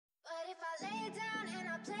if I lay down and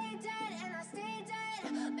I play dead and I stay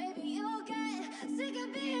dead, maybe you'll get sick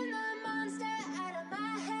of being the monster out of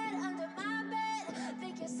my head, under my bed,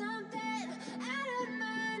 thinking something out of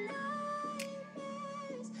my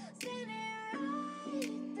nightmares, standing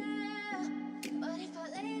right there. But if I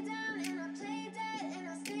lay down and I play dead and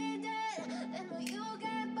I stay dead, then will you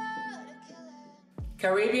get bored of killing?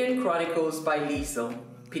 Caribbean Chronicles by Liesl,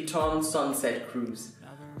 Piton Sunset Cruise.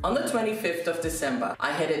 On the 25th of December,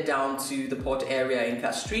 I headed down to the port area in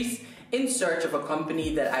Castries in search of a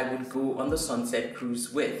company that I would go on the sunset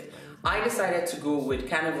cruise with. I decided to go with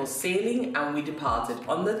Carnival Sailing, and we departed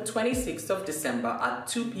on the 26th of December at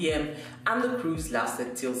 2 p.m. and the cruise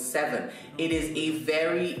lasted till 7. It is a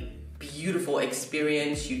very beautiful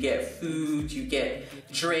experience. You get food, you get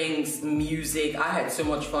drinks, music. I had so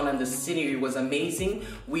much fun and the scenery was amazing.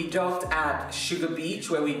 We docked at Sugar Beach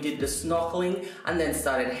where we did the snorkeling and then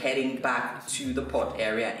started heading back to the port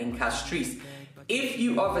area in Castries. If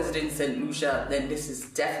you are visiting Saint Lucia, then this is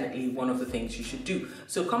definitely one of the things you should do.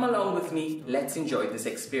 So come along with me, let's enjoy this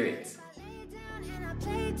experience.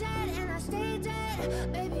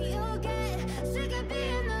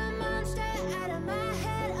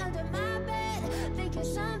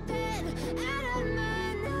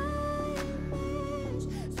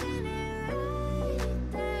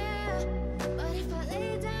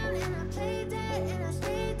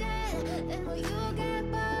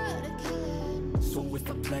 So if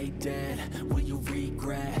I play dead, will you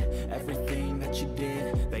regret everything that you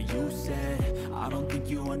did, that you said? I don't think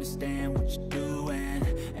you understand what you're doing,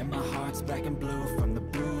 and my heart's black and blue from the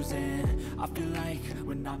bruising. I feel like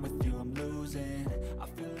when I'm with you I'm losing. I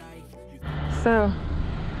feel like So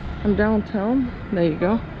I'm downtown, there you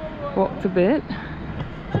go, walked a bit,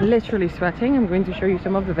 literally sweating. I'm going to show you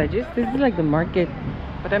some of the veggies. This is like the market,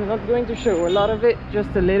 but I'm not going to show a lot of it,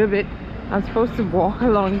 just a little bit. I'm supposed to walk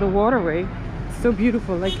along the waterway. So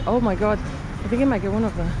beautiful, like, oh my god, I think I might get one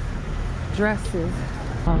of the dresses.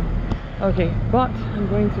 Okay, but I'm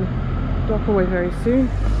going to dock away very soon.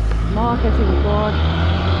 Marketing board,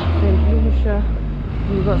 Saint Lucia,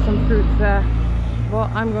 we've got some fruits there, but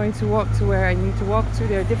I'm going to walk to where I need to walk to.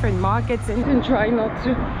 There are different markets and try not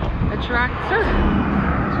to attract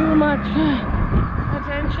too much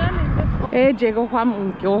attention.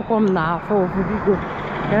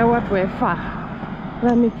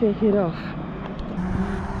 Let me take it off.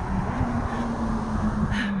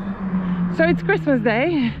 So it's Christmas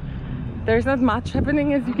Day. There's not much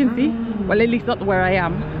happening, as you can see. Well, at least not where I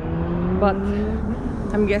am. But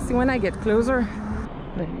I'm guessing when I get closer.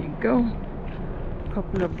 There you go. A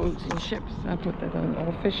couple of boats and ships. I put that on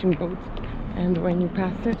all fishing boats. And when you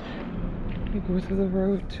pass it, you go to the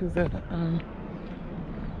road to the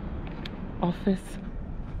office.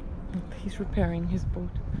 He's repairing his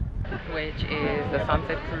boat, which is the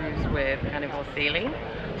sunset cruise with Carnival Sailing,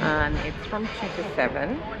 and it's from 2 to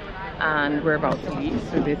 7, and we're about to leave.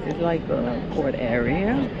 So this is like the port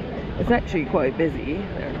area. It's actually quite busy.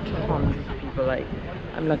 There are tons of people. Like,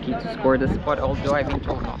 I'm lucky to score the spot, although I've been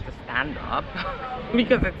told not to stand up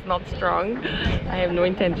because it's not strong. I have no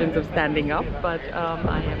intentions of standing up, but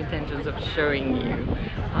I have intentions of showing you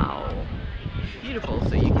how beautiful,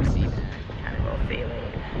 so you can see Carnival Sailing.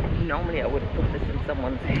 Normally I would have put this in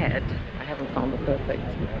someone's head. I haven't found the perfect,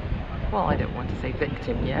 well, I don't want to say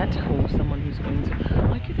victim yet, or someone who's going to,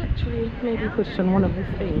 I could actually maybe put it on one of these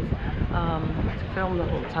things to film the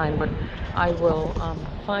whole time, but I will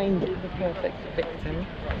find the perfect victim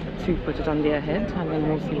to put it on their head, and then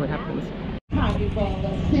we'll see what happens.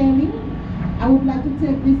 I would like to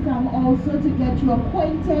take this time also to get you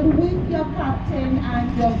acquainted with your captain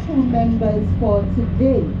and your crew members for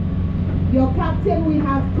today. Your captain, we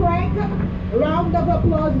have Craig. Round of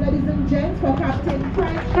applause, ladies and gents, for Captain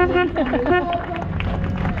Craig.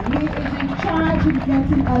 He is in charge of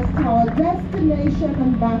getting us to our destination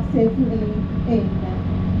and back safely in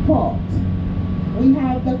port. We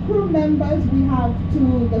have the crew members. We have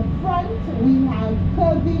to the front. We have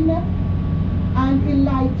Kevin and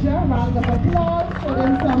Elijah. Round of applause, show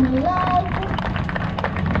them some love.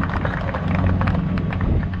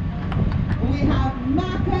 We have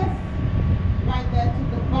Marcus right there to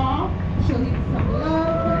the bar, show him some love.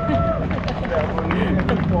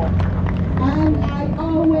 And I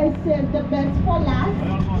always save the best for last.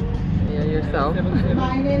 Yeah, yourself.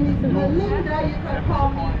 My name is Melinda, you can call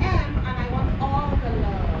me M, and I want all the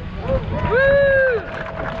love. Woo!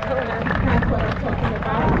 That's what I'm talking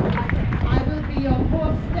about. I will be your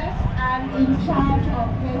hostess and in charge of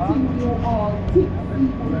getting you all tipsy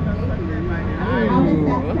today. How does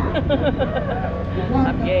that sound?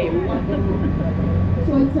 I'm game.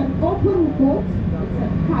 So it's an open boat, it's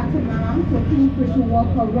a catamaran, so feel free to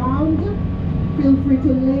walk around. Feel free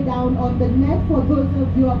to lay down on the net. For those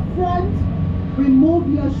of you up front, remove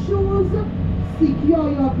your shoes, secure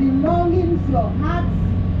your belongings, your hats.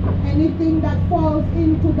 Anything that falls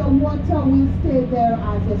into the water will stay there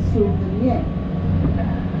as a souvenir.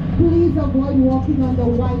 Please avoid walking on the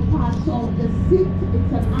white parts of the seat.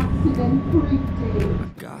 It's an accident-free day.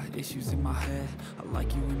 I got issues in my head. I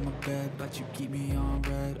like you in my bed, but you keep me on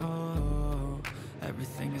red. Oh,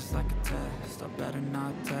 everything is like a test. I better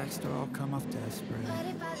not text or I'll come off desperate. But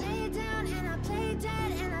if I lay down and I play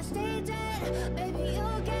dead and I stay dead, baby,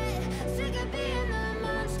 you'll get sick of being the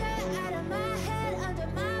monster out of my head, under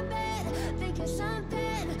my bed, thinking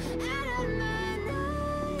something out of my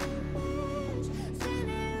nightmares,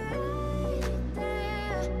 standing right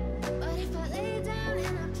there. But if I lay down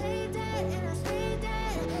and I play dead and I stay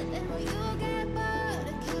dead, then will you get bored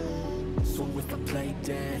of killing? So if I play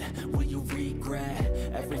dead, will you regret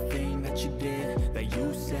everything that you did, that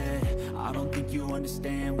you said? I don't think you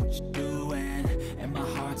understand what you're doing, and my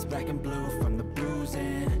heart's black and blue from the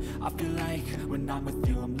bruising. I feel like when I'm with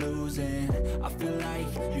you I'm losing. I feel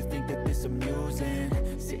like you think that this amusing,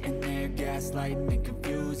 sitting there gaslighting and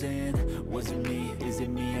confusing. Was it me? Is it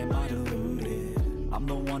me? Am I deluded? I'm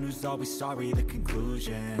the one who's always sorry, the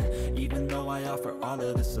conclusion, even though I offer all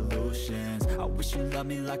of the solutions. I wish you loved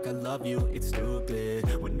me like I love you, it's stupid.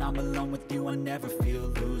 When I'm alone with you I never feel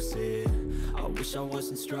lucid. I wish I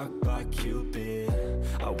wasn't struck by Cupid.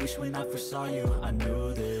 I wish when I first saw you I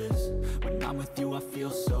knew this. When I'm with you I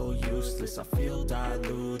feel so useless. I feel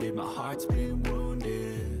diluted, my heart's been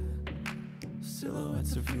wounded.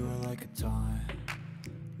 Silhouettes of you are like a taunt.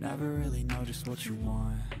 Never really know just what you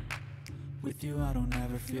want. With you I don't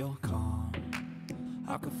ever feel calm.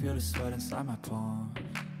 I can feel the sweat inside my palms.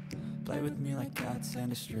 Play with me like cats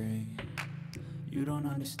and a string. You don't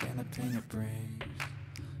understand the pain it brings.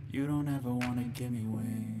 You don't ever wanna give me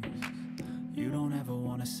wings. You don't ever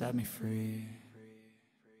wanna set me free.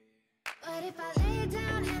 But if I lay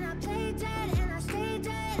down and I play dead and I stay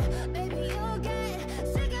dead, baby, you'll get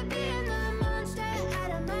sick of being the monster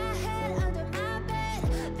out of my head, under my bed,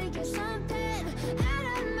 thinking something out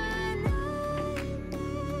of my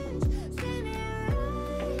nightmares, standing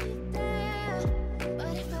right there.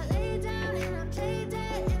 But if I lay down and I play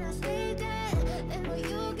dead and I stay dead, then will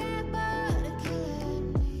you get bored of killing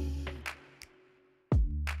me?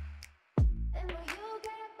 Then will you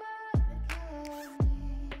get bored of killing me?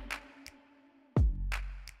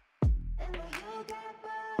 And will you get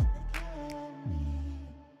bored of killing me?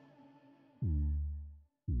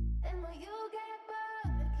 And will you get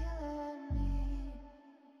bored of killing me?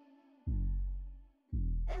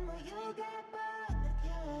 And will you get bored of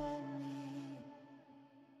killing me?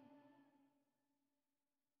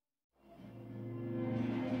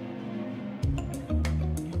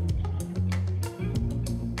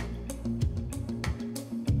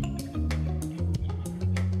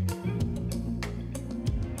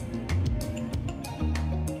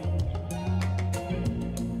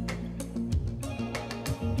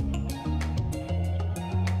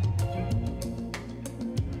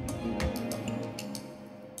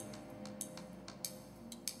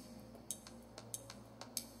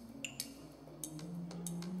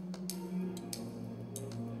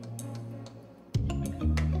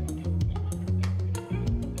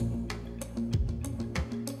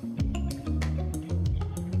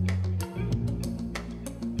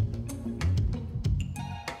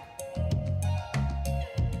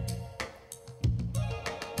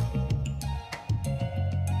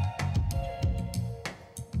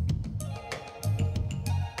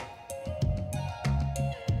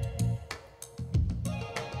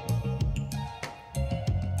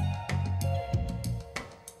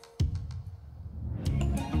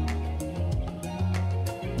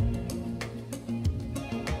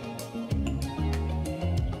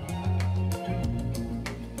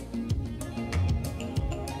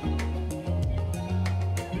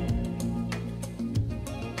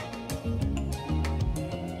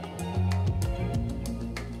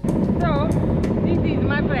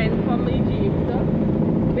 friend from Egypt.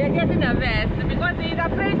 We are getting a vest because he's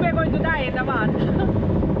afraid we're going to die in the mud.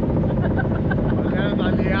 Ma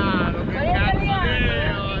è italiano, che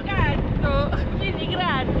cazzo cazzo, quindi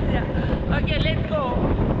grazie. Ok, let's go.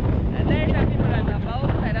 And there's a people on the boat,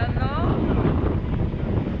 I don't know.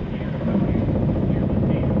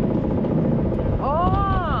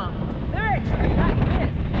 Oh, they're actually like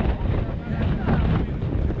this.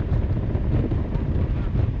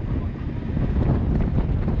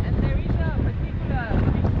 And there is a particular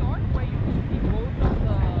resort where you can see both of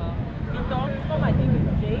the Pitons from, I think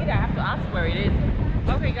it's Jade. I have to ask where it is.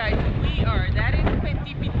 Okay guys, that is Piton.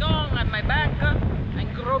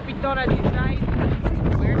 Piton at this side.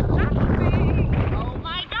 Where's Jackson? Oh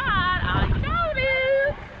my god, I got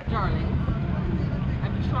it! Darling,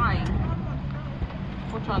 I'm trying to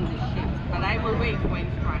put on this shit, but I will wait for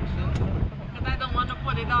instructions because I don't want to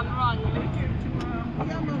put it on wrongly.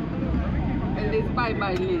 And this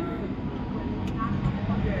bye-bye Liz.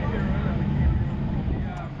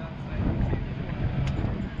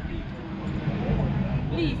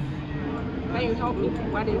 Please, can you help me?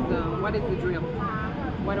 What is the drill?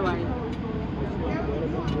 What do I?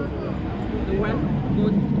 The one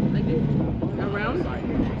goes like this, around,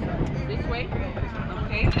 this way,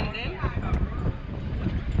 okay, and then,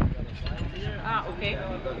 okay.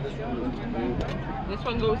 This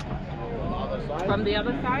one goes from the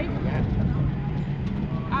other side.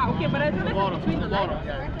 Okay, but I don't know between the legs.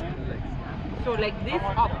 So like this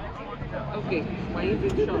up. Okay, why is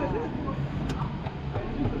it short?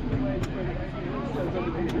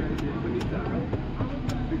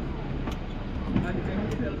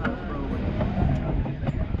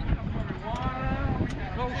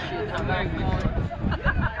 Oh shit, I'm very bored.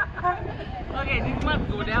 Okay, this must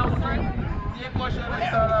go down first.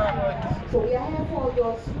 So we are here for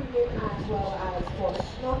your swimming as well as for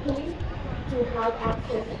snorkeling. To have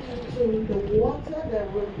access into the water, there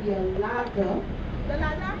will be a ladder. The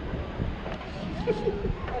ladder?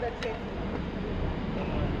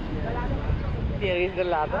 There is the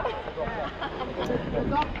ladder.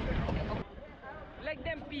 Like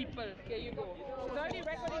them people. Here you go. It's already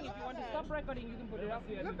recording. If you want to stop recording, you can put it up.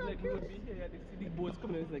 Yeah, like you would be here, they see the boats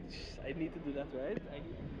coming, it's like, shh, I need to do that, right? I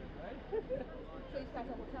need to do that, right? So you start a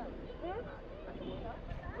hotel?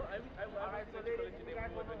 No, alright, so ladies, you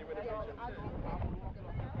guys want to do the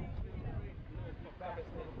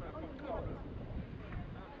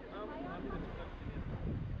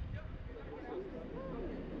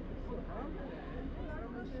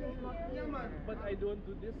but I don't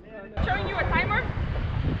do this. Showing you a timer?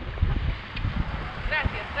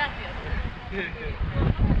 Gracias, gracias.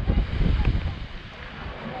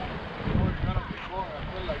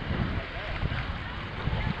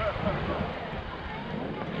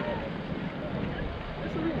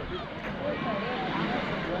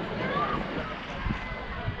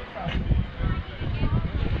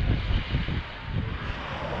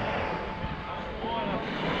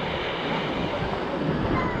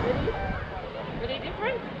 Very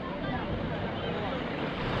different?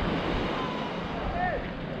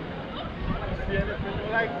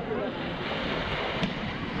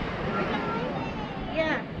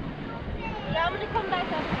 Yeah. Yeah, I'm gonna come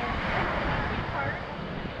back up here.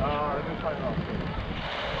 Let me find out.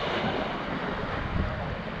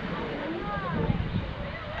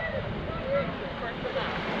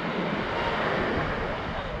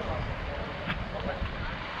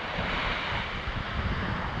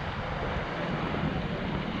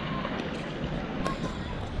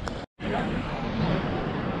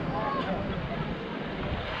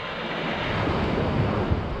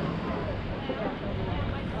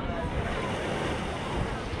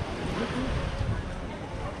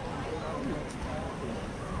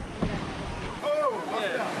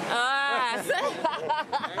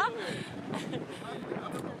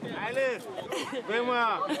 Alice, vem-moi.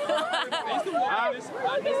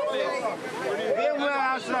 Vem-moi,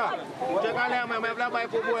 Asa. Check out there, my black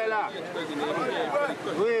pour boire là.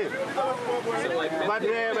 Oui.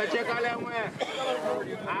 Madre, check out there, moi.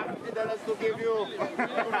 $50 to give you.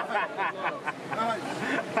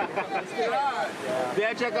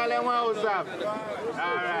 There, check out there, moi, Osaf.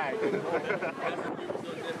 All right.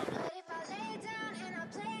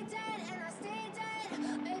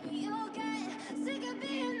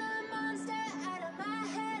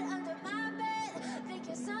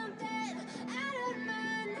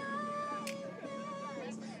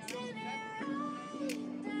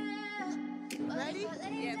 Ready? Yes.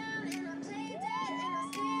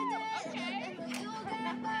 Hey,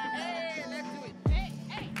 let's do it.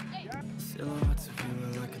 Hey. Silhouettes of you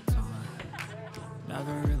are like a taunt.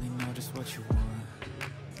 Never really know just what you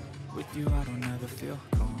want. With you I don't ever feel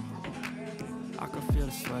calm. I can feel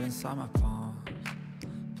the sweat inside my palms.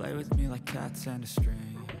 Play with me like cats and a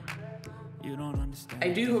string. You don't understand. I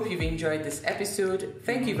do hope you've enjoyed this episode.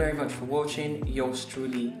 Thank you very much for watching. Yours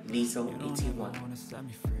truly, Liesel81.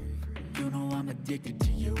 You know I'm addicted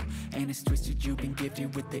to you, and it's twisted you've been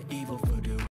gifted with the evil voodoo.